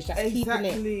of knowledge that's keeping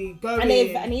it. Going. And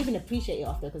they even appreciate it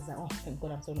after, because like, oh, thank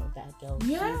God I'm so not with that girl.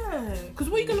 Yeah. Because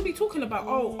what are you gonna be talking about?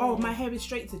 Oh, my hair is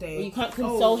straight today. Well, you can't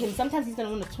console him. Sometimes he's gonna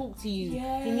want to talk to you.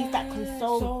 Yeah. He needs that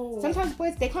console. Sometimes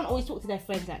boys, they can't always talk to their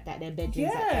friends like that, their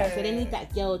bedrooms like that. So they need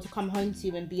that girl to come home to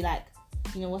and be like,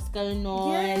 you know, what's going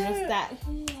on? What's that?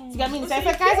 Do you know what I mean? So if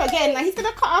a guy's not getting, like, he's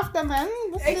gonna cut after, man.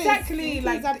 Exactly.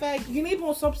 Like, I beg. You need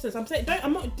more substance. I'm saying,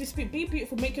 I'm not disputing. Be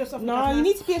beautiful. Make yourself. No, you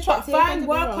need to be attractive. But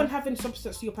work on having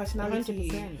substance to your personality.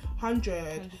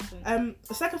 100. The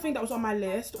second thing that was on my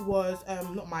list was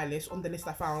not my list, on the list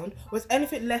I found, was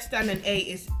anything less than an A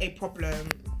is a problem.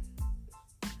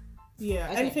 Yeah,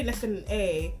 anything less than an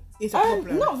A is a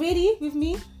problem. Not really with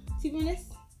me, to be honest.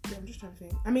 Yeah, I'm just trying to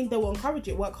think. I mean, they will encourage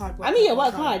it. Work hard.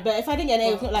 Work hard. But if I didn't get an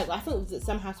A, it's not like, I thought it was at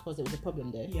some households it was a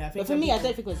problem though. Yeah, but for me, I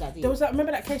don't think it was that deep. There was that.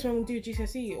 Remember that case when we do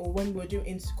GCSE, or when we were doing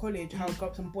in college, how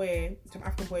some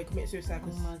African boy committed suicide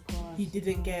because he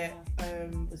didn't get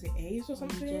was it A's or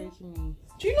something?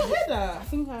 Do you not hear that? I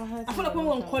think I heard. I feel like when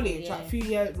we were in college, like a few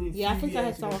years. I think I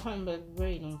heard someone. I can't remember, a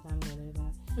very long time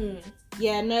ago.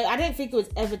 Yeah, no, I don't think it was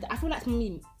ever. I feel like for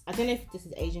me, I don't know if this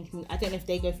is Asian community. I don't know if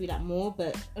they go through that more,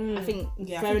 but I think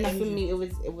fair enough for me.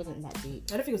 It wasn't that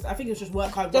deep. I think it was just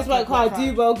work hard. Just work hard,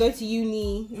 do well, go to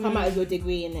uni, come out with your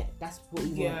degree, and that's what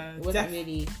you want. It wasn't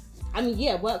really. I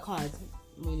mean, work hard.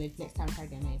 I mean, next time try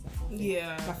again.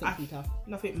 Nothing too tough.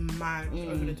 Nothing mad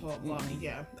over the top, but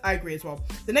yeah, I agree as well.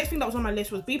 The next thing that was on my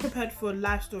list was be prepared for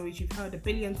life stories you've heard a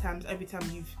billion times every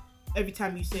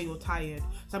time you say you're tired.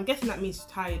 So I'm guessing that means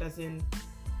tired as in,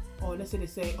 or let's say they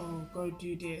say, oh, go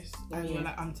do this, and you're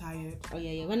like, I'm tired. Oh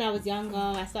yeah. When I was younger,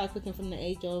 I started cooking from the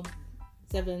age of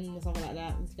 7 or something like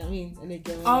that. You know what I mean? And they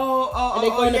go,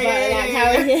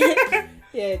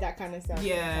 yeah, that kind of stuff.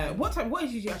 Yeah. What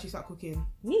age did you actually start cooking?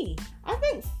 Me, I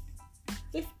think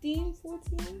 15,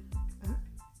 14.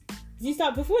 Did you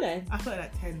start before then? I started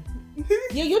at 10.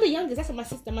 Yeah, you're the youngest. That's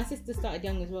what my sister started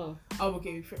young as well. Oh,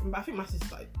 okay. I think my sister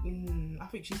started. I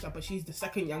think she started, but she's the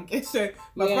second youngest. So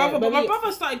my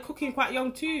brother started cooking quite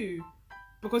young too,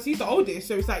 because he's the oldest.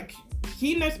 So it's like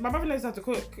he knows. My brother knows how to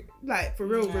cook, like for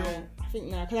real. I think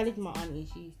because I lived with my auntie.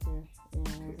 She used to.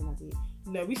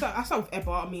 No, I started with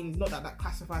Eba. I mean, not that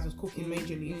classifies as cooking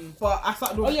majorly, but I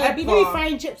started with Eba. Maybe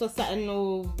frying chips or something,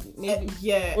 or maybe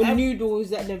or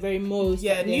noodles at the very most.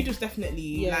 Yeah, noodles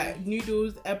definitely. Like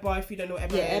noodles, Eba. If you don't know what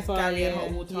Eba is, Gary and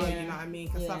hot water. You know what I mean?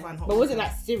 Cassava and hot water. But was it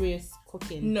like serious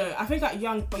cooking? No, I think at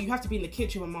young, but you have to be in the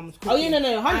kitchen when mum was cooking. Oh yeah,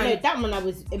 no, that one I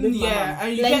was with my mum.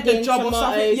 And you get the job of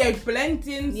something. Yeah,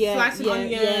 blending, slicing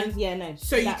onions. No.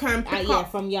 So you can pick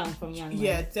up from young.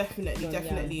 Yeah,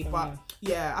 definitely. But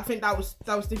yeah, I think that was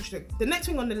interesting. The next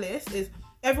thing on the list is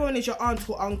everyone is your aunt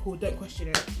or uncle. Don't question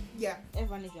it. Yeah,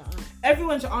 everyone is your aunt.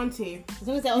 Everyone's your auntie. As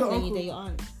long as they're older than you, they're your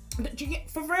aunt. Do you get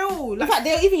for real? Like, in fact,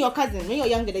 they're even your cousin. When you're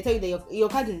younger, they tell you they're your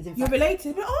cousins. In fact, you're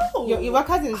related. But you're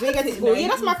cousins. When you get to school,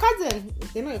 that's my cousin.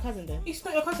 They're not your cousin, though. It's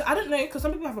not your cousin. I don't know, because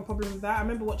some people have a problem with that. I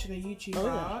remember watching a YouTuber.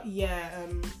 Oh, really? Yeah.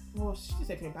 Well, she's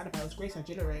say anything bad about it. It was Grace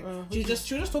Aguilera. She was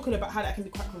just talking about how that can be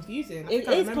quite confusing. It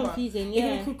is confusing, yeah.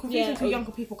 It can be confusing to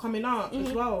younger people coming up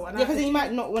as well. And because you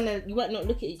might not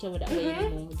look at each other that way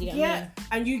anymore. Do you get what I mean?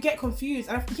 And you get confused.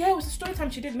 And it was a story time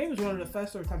she did. Maybe it was one of the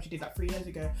first story times she did like 3 years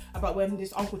ago about when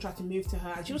this uncle tried to move to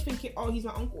her, and she was thinking, oh, he's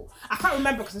my uncle. I can't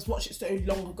remember because I watched it so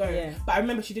long ago. Yeah. But I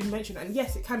remember she did mention it, and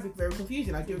yes, it can be very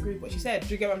confusing. I do agree with what she said. Do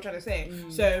you get what I'm trying to say?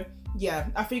 So yeah,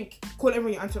 I think call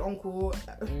everyone your auntie and uncle.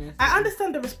 I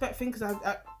understand the respect thing because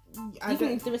I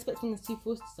think the respect thing is too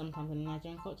forced sometimes in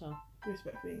Nigerian culture.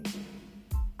 Respect thing.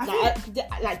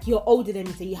 Like you're older than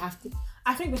me, so you have to.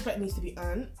 I think respect needs to be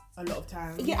earned a lot of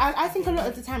times. Yeah, I think a lot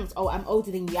of the times, I'm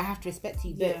older than you, I have to respect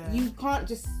you, but you can't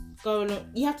just go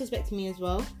along. You have to respect me as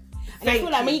well. And I feel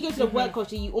like when you go to the work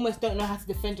culture, you almost don't know how to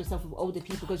defend yourself with older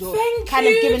people because you're kind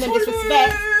of giving them this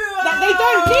respect that they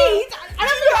don't need. And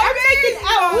I'm taking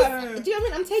out. Do you know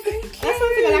what I mean? I'm taking. That's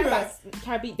one thing I like about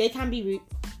Caribbean. They can be rude.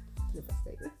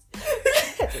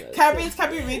 Caribbeans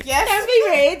can be rude, yes. Can be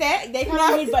rude. They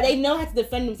can be rude, but they know how to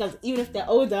defend themselves, even if they're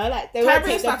older. Like they won't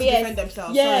take the BS. Defend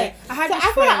themselves. Yeah. So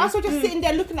I feel like also just sitting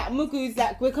there looking at mugus,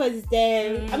 like because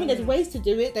they're. I mean, there's ways to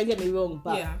do it. Don't get me wrong,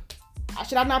 but. Yeah.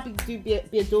 Should I now be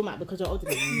a doormat because you're older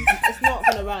than me? It's not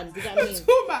gonna run. Do you know what I mean?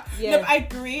 Doormat. Yeah. No, but I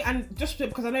agree, and just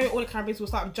because I know all the Caribbeans will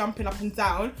start jumping up and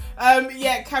down.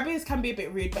 Caribbeans can be a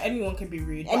bit rude, but anyone can be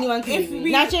rude. Anyone can be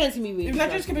rude. Nigerians can be rude.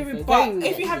 Nigerians can be rude, but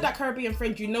if you have that Caribbean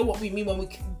friend, you know what we mean when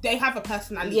they have a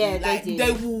personality. Yeah, like, they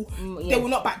do. They will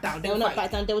not back down. They will not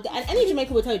back down. And any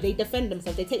Jamaican will tell you they defend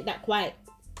themselves. They take that quite.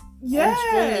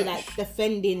 Strongly, like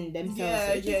defending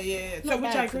themselves. Yeah. So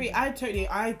which I agree. I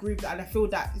agree with that, and I feel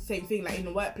that same thing. Like in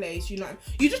the workplace, you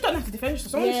just don't have to defend yourself.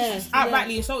 Someone's just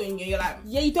outrightly assaulting you. You're like,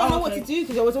 you don't know what to do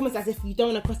because it was almost as if you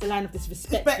don't want to cross the line of this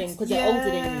respect thing because they're older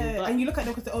than you. And you look at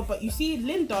them because but you see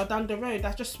Linda down the road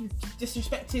that's just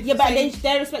disrespected. Yeah, but then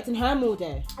they're respecting her more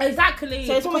there. Exactly.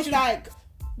 So it's almost like.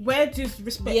 Where does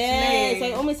respect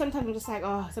so almost sometimes I'm just like,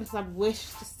 sometimes I wish,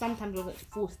 sometimes I get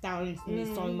forced down into me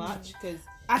so much because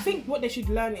I think what they should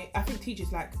learn, I think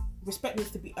teachers like respect needs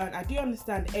to be earned. I do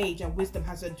understand age and wisdom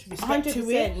has a respect to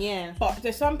it. Yeah. But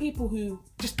there's some people who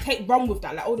just run with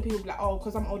that. Like older people be like,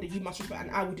 because I'm older, you must respect,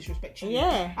 and I will disrespect you.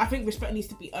 Yeah. I think respect needs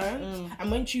to be earned.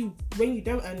 And when you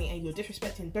don't earn it and you're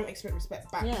disrespecting, don't expect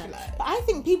respect back. Yeah. But I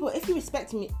think people, if you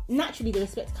respect me, naturally the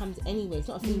respect comes anyway. It's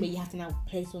not a thing where you have to now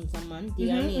place on someone. Do you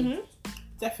know what I mean?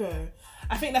 Definitely.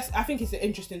 I think it's an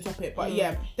interesting topic. But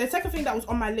yeah, the second thing that was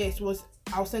on my list was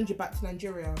I'll send you back to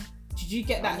Nigeria. Did you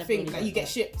get that thing that you get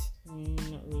shipped?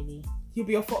 Not really. You'll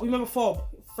be remember Fob,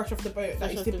 fresh off the boat.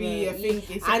 That used to be a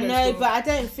thing. I know, but I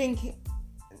don't think.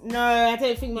 No, I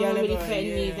don't think my mum really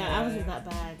threatened me that I wasn't that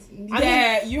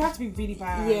bad. You have to be really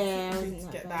bad. Yeah, I wasn't to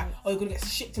get that. Or you're gonna get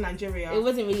shipped to Nigeria. It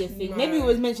wasn't really a thing. No. Maybe it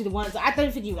was mentioned once. I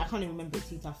don't think I can't even remember it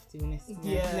too tough to be honest. No.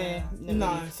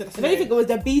 Really. So if anything, it was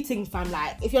the beatings, fam.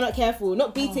 Like if you're not careful,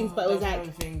 not beatings, but it was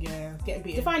like getting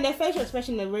beaten. To find their facial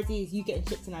expression already is you getting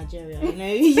shipped to Nigeria.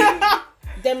 You know.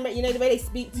 Them, the way they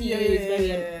speak to you is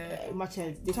very much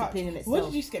a discipline in itself.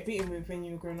 What did you get beaten with when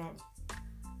you were growing up?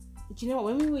 Do you know what?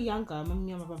 When we were younger,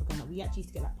 me and my brother growing up, we actually used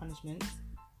to get like punishments.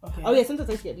 Okay. Oh yeah, sometimes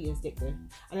I used to get beaten with a stick though.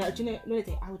 And do you know, another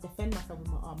day I would defend myself with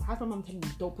my arm. How's my mum telling me,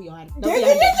 don't put your hand?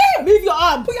 Yeah. Move your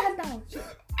arm. Put your hand down.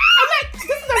 I'm like, this is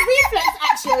a reflex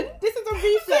action. This is a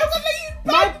reflex.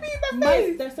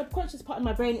 The subconscious part of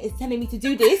my brain is telling me to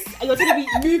do this, and you're telling me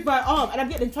move my arm, and I'm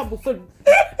getting in trouble for.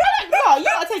 No, you're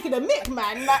not taking a mick,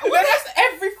 man. Like, that's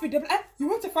everything. Like, you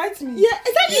want to fight me? Yeah,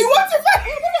 exactly. You want to fight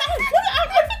me? I'm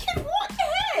thinking, what the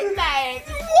heck? Like,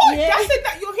 what? Yeah. That's it.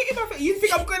 That you're hitting my face. You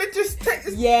think I'm gonna just take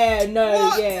this? Yeah, no,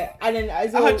 what? Yeah. And then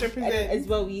as well,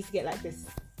 100%. We used to get like this.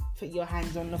 Put your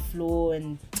hands on the floor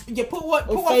and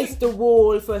face the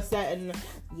wall for a certain.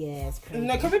 Yeah, it's crazy.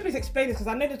 No, can we please explain this? Because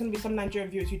I know there's going to be some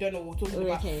Nigerian viewers who don't know what we're talking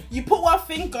about. You put one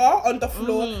finger on the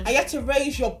floor and you have to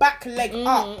raise your back leg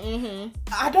up.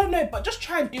 I don't know, but just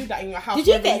try and do that in your house. Did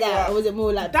you get that? Or was it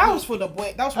more like... That was for the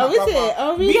boy. That was for my brother. It?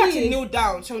 Oh, really? We had to kneel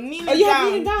down. So kneeling down...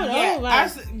 kneeling down? Yeah, oh,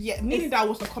 right. Kneeling down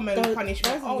was the common punishment.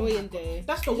 That's annoying though.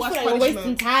 That's the worst punishment.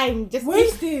 Wasting time.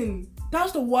 Wasting.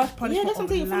 That's the worst punishment. Yeah, that's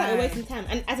something you feel like you're wasting time.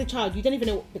 And as a child, you don't even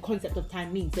know what the concept of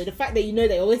time means. So the fact that you know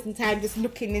that you're wasting time just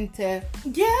looking into...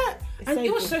 Yeah. And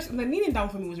it was the kneeling down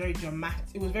for me was very dramatic.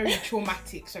 It was very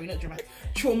traumatic. Sorry, not dramatic.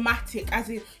 Traumatic. As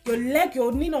in, you're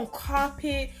kneeling on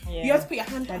carpet. Yeah. You have to put your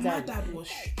hand down. My dad was...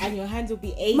 And your hands will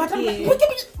be aching. My dad was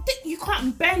like, you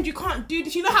can't bend, you can't do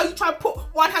this. You know how you try to put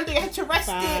one hand on your head to rest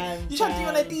it? You try to do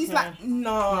one of these,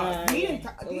 no.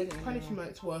 These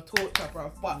punishments were torture,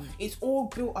 bro. But it's all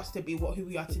built us to be who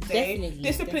we are today.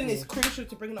 Discipline is crucial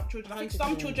to bringing up children. I think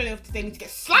some children of today need to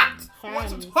get slapped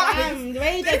once or twice. The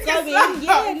way they're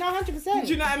going, 100%. 100%. Do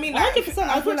you know what I mean? 100%.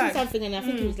 I was watching something and I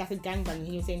think it was like a gangbang, and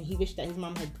he was saying he wished that his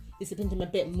mum had disciplined him a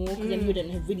bit more, because then he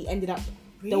wouldn't have really ended up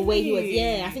the way he was.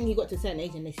 Yeah, I think he got to a certain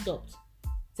age and they stopped.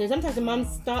 So sometimes the mums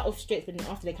start off strict, but then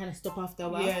after they kind of stop after a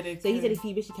while. Yeah, so he said if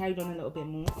he wished he carried on a little bit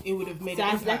more, it would have made. So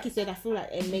like you said, I feel like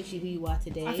it makes you who you are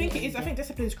today. I think it is. I think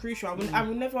discipline is crucial. I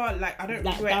will never like. I don't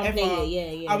regret ever.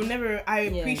 I will never. I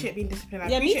appreciate being disciplined.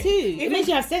 Me too. It makes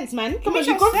you have sense, man. Come on,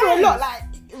 you've gone through a lot. Like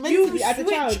you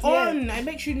switch on. It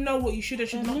makes you know what you should and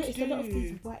should not do. A lot of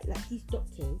these white, like these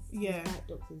doctors. Yeah. White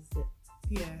doctors.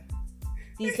 Yeah.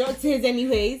 These doctors,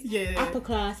 anyways, upper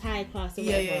class, high class, or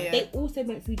whatever. They also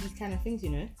went through these kind of things, you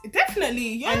know.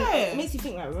 Definitely, yeah. And it makes you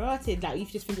think like rotted, like you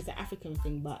just think it's an African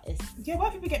thing, but it's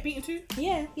white people get beaten too.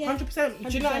 Yeah, 100%.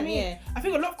 Do you know what I mean? Yeah. I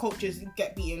think a lot of cultures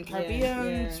get beaten.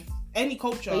 Caribbeans, any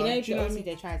culture. But you know obviously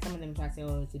they try. Some of them try to say,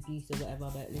 "Oh, it's abuse or whatever,"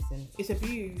 but listen, it's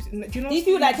abuse. Do you know these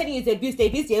people like telling you it's abuse? They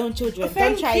abuse their own children.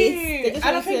 Don't try it. They just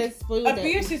want to spoil them.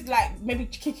 Abuse is like maybe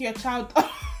kicking your child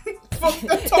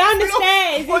down the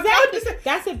stairs. Exactly.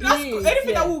 That's abuse.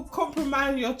 Anything that will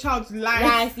compromise your child's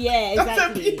life.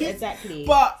 Exactly.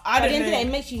 But at the end of the day,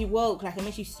 it makes you woke. Like it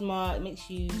makes you smart. It makes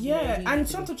you. Yeah, and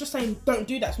sometimes just saying don't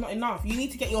do that's not enough. You need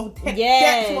to get your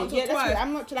head once or twice.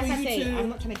 I'm not like I say. I'm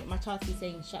not trying to get my child to be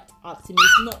saying shut up to me.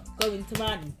 It's not going to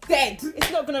run. Dead.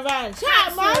 It's not gonna run. Shut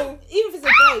up, man. Even if it's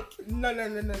a joke. No. I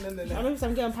remember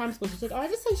some girl in primary school. She said, "Oh, I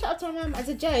just said shut up to my mum as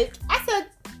a joke." I said.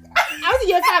 I was in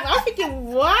year 5. I was thinking,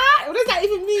 what? What does that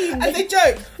even mean? As a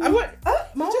joke.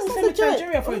 Mom will send me to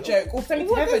Nigeria for a joke or send me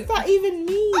to heaven. What does that even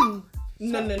mean?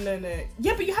 No.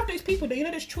 Yeah, but you have those people that, you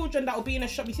know, there's children that will be in a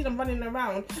shop, you see them running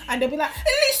around and they'll be like,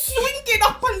 swinging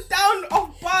up and down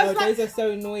off bars. Those are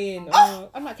so annoying.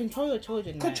 I'm like, control your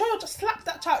children. Just slap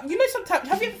that child. You know, sometimes,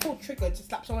 have you ever felt triggered to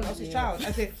slap someone else's child?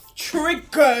 I say,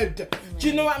 triggered. Do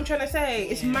you know what I'm trying to say?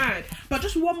 It's mad. But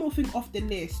just one more thing off the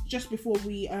list, just before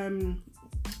we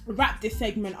wrap this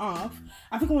segment off.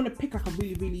 I think I want to pick like a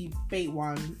really, really bait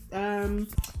one.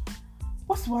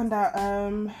 What's the one that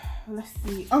let's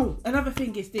see. Oh, another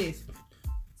thing is this.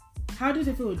 How does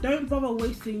it feel? Don't bother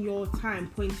wasting your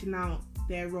time pointing out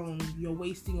they're wrong. You're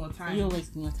wasting your time. You're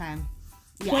wasting your time.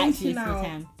 You're pointing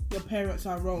out your parents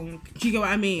are wrong. Do you get what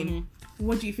I mean? Mm-hmm.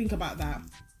 What do you think about that?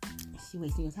 You're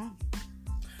wasting your time.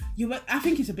 I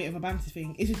think it's a bit of a banter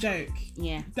thing. It's a joke.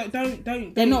 Yeah.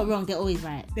 Don't. They're not wrong. They're always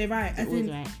right. They're right. They're always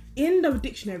right. In the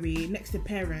dictionary, next to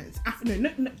parents,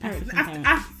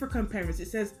 African parents, it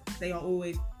says they are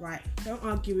always right. Don't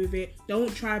argue with it.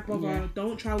 Don't try bother. Yeah.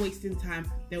 Don't try wasting time.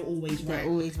 They're always right. They're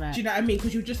always right. Do you know what I mean?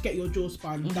 Because you'll just get your jaw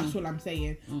spun. Mm-hmm. That's all I'm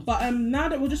saying. Mm-hmm. But now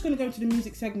that we're just gonna go into the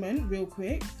music segment real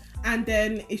quick, and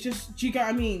then it's just, do you get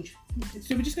what I mean?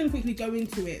 So we're just gonna quickly go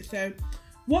into it. So.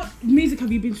 What music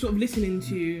have you been sort of listening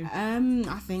to?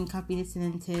 I think I've been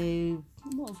listening to,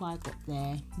 what have I got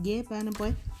there? Yeah, Burna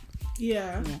Boy.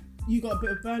 Yeah. You got a bit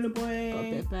of Burna Boy. Got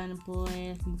a bit of Burna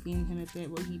Boy. I've been him a bit.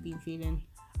 What have you been feeling?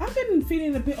 I've been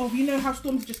feeling a bit of, you know how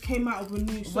Stormzy just came out with a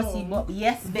new song. Bossy Bop,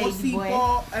 yes, baby Bossy boy.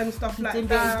 Bop and stuff like that. He's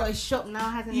got his shop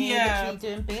now, hasn't he? Yeah. Literally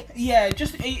doing bits. Yeah,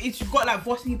 just it's got like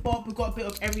Bossy Bop. We've got a bit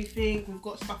of everything. We've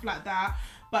got stuff like that.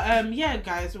 But yeah,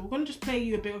 guys, we're gonna just play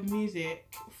you a bit of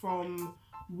music from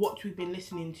what we've been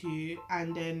listening to,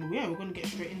 and then we're gonna get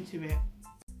straight into it.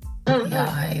 Y'all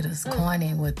haters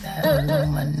corny with that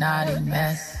Illuminati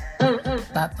mess.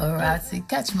 Paparazzi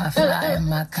catch my fly and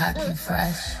my cocky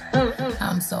fresh.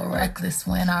 I'm so reckless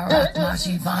when I rock my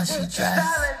Givenchy dress.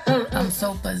 I'm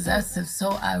so possessive,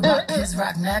 so I rock his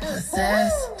rock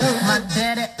necklaces. My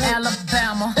daddy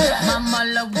Alabama, mama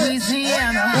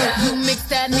Louisiana. You mix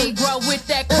that Negro with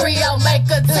that Creole, make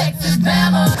a Texas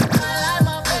Bama. I like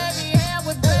my baby hair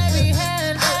with baby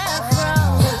hair and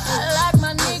afro. I like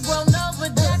my Negro nose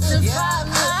with Jackson 5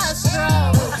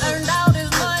 nostrils. Earned all this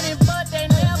money, but they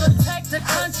never take the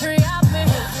country out me.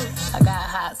 I got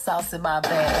hot sauce in my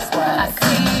bag, so I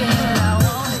see it, I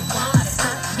want it.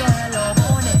 Yellow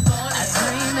on it. I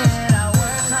dream it, I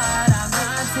work hard, I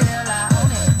grind till I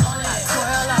own it. I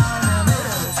twirl on them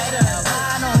hitters,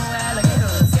 albino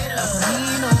alligators, El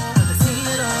Camino,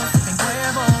 Vecinos, and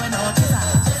Cuervo and Ochiza.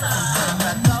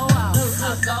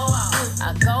 I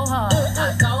go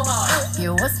hard.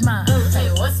 Yeah, what's mine? Hey,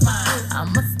 what's mine?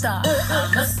 I'm a star.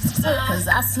 Cause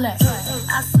I slay.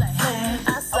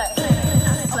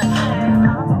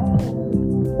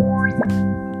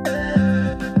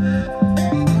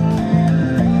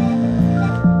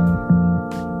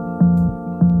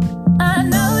 I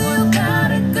know you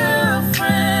got a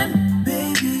girlfriend,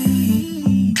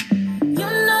 baby. You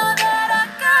know that I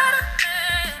got a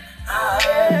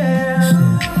man.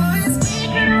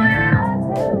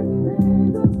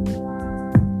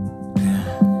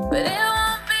 But it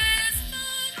won't be as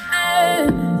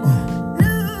good.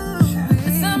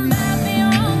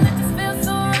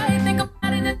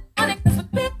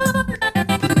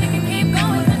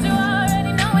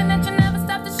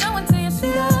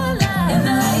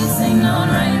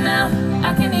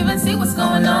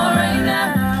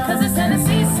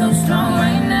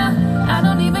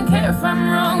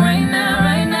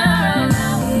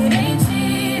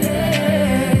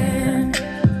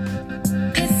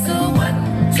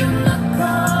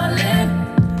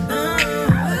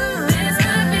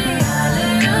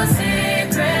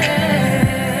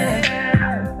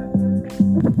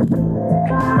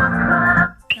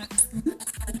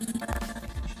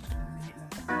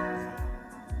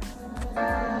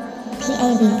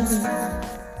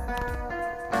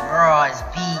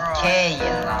 okay, you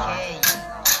know.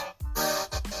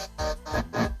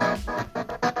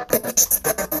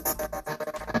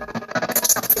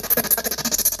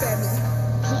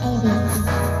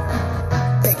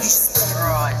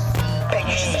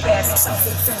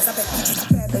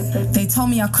 They told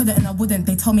me I couldn't and I wouldn't.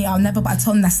 They told me I'll never, but I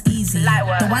told them that's easy.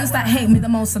 The ones that hate me the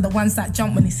most are the ones that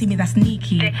jump when they see me that's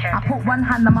sneaky. I put one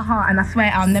hand on my heart and I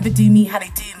swear I'll never do me how they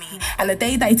do me. And the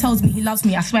day that he tells me he loves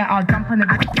me, I swear I'll jump on the.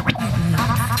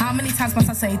 How many times must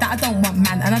I say that I don't want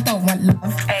man and I don't want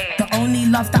love? The only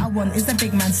love that I want is the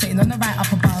big man sitting on the right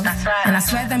up above. And I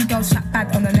swear them girls shot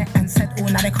bad on the net and said, oh,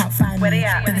 now they can't find me.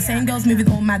 They're the same girls moving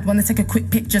all mad, wanna take a quick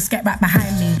pic, just get right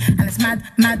behind me. And it's mad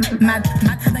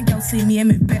how them girls see me and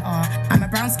move bitter. I'm a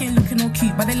brown skin looking all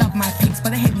cute, but they love my pics,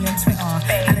 but they hate me on Twitter.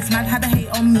 And it's mad how they hate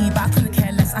on me, but I couldn't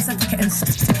care less. I said fuck it and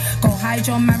go hide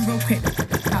your man real quick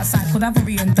outside called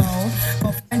Avery and Dole.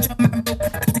 Go find your man real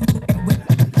quick.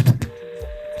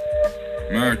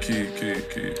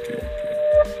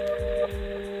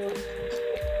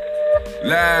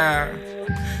 Lie.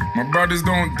 My brothers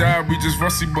don't die, we just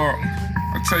rusty bark.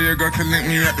 I tell you, God can link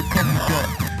me at the coffee pot.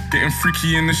 Getting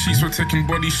freaky in the sheets, we're taking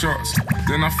body shots.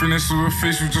 Then I finish with a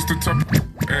facial just to top.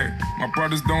 Hey, my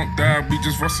brothers don't die, we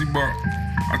just rusty bark.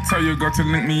 I tell you, God to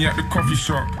link me at the coffee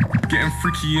shop. Getting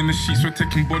freaky in the sheets, we're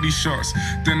taking body shots.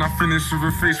 Then I finish with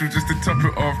a facial just to top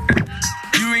it off.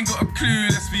 You ain't got a clue,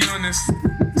 let's be honest.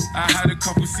 I had a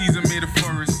couple seasons made a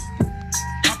forest.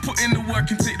 I put in the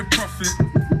work and take the profit.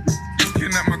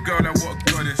 Looking at my girl, like what a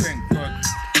goddess. Thank God.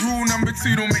 Rule number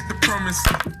 2, don't make the promise.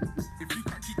 If you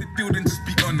can't keep the deal, then just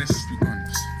be honest.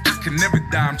 I can never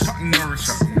die, I'm Chuck Norris.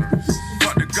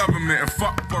 Fuck the government and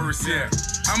fuck Boris, yeah.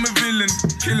 I'm a villain,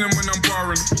 killing when I'm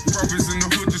barring. Brothers in the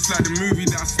hood, just like the movie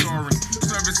that I'm starring.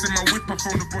 Servicing my whip, I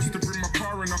phone the boss to bring my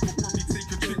car in. I could probably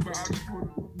take a trip, but I just want.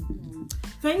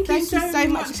 Thank you so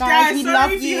much, guys. We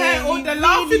love you. All the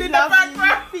laughing in the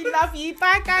background. We love you.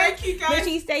 Bye, guys. Thank you, guys. Make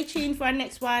sure you stay tuned for our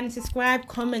next one. Subscribe,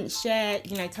 comment, share.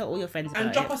 You know, tell all your friends about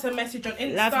and drop it. us a message on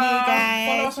Insta. Love you, guys.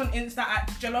 Follow us on Insta at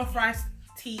Jollof Rice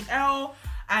TL,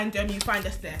 and you find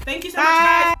us there. Thank you so much,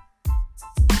 guys.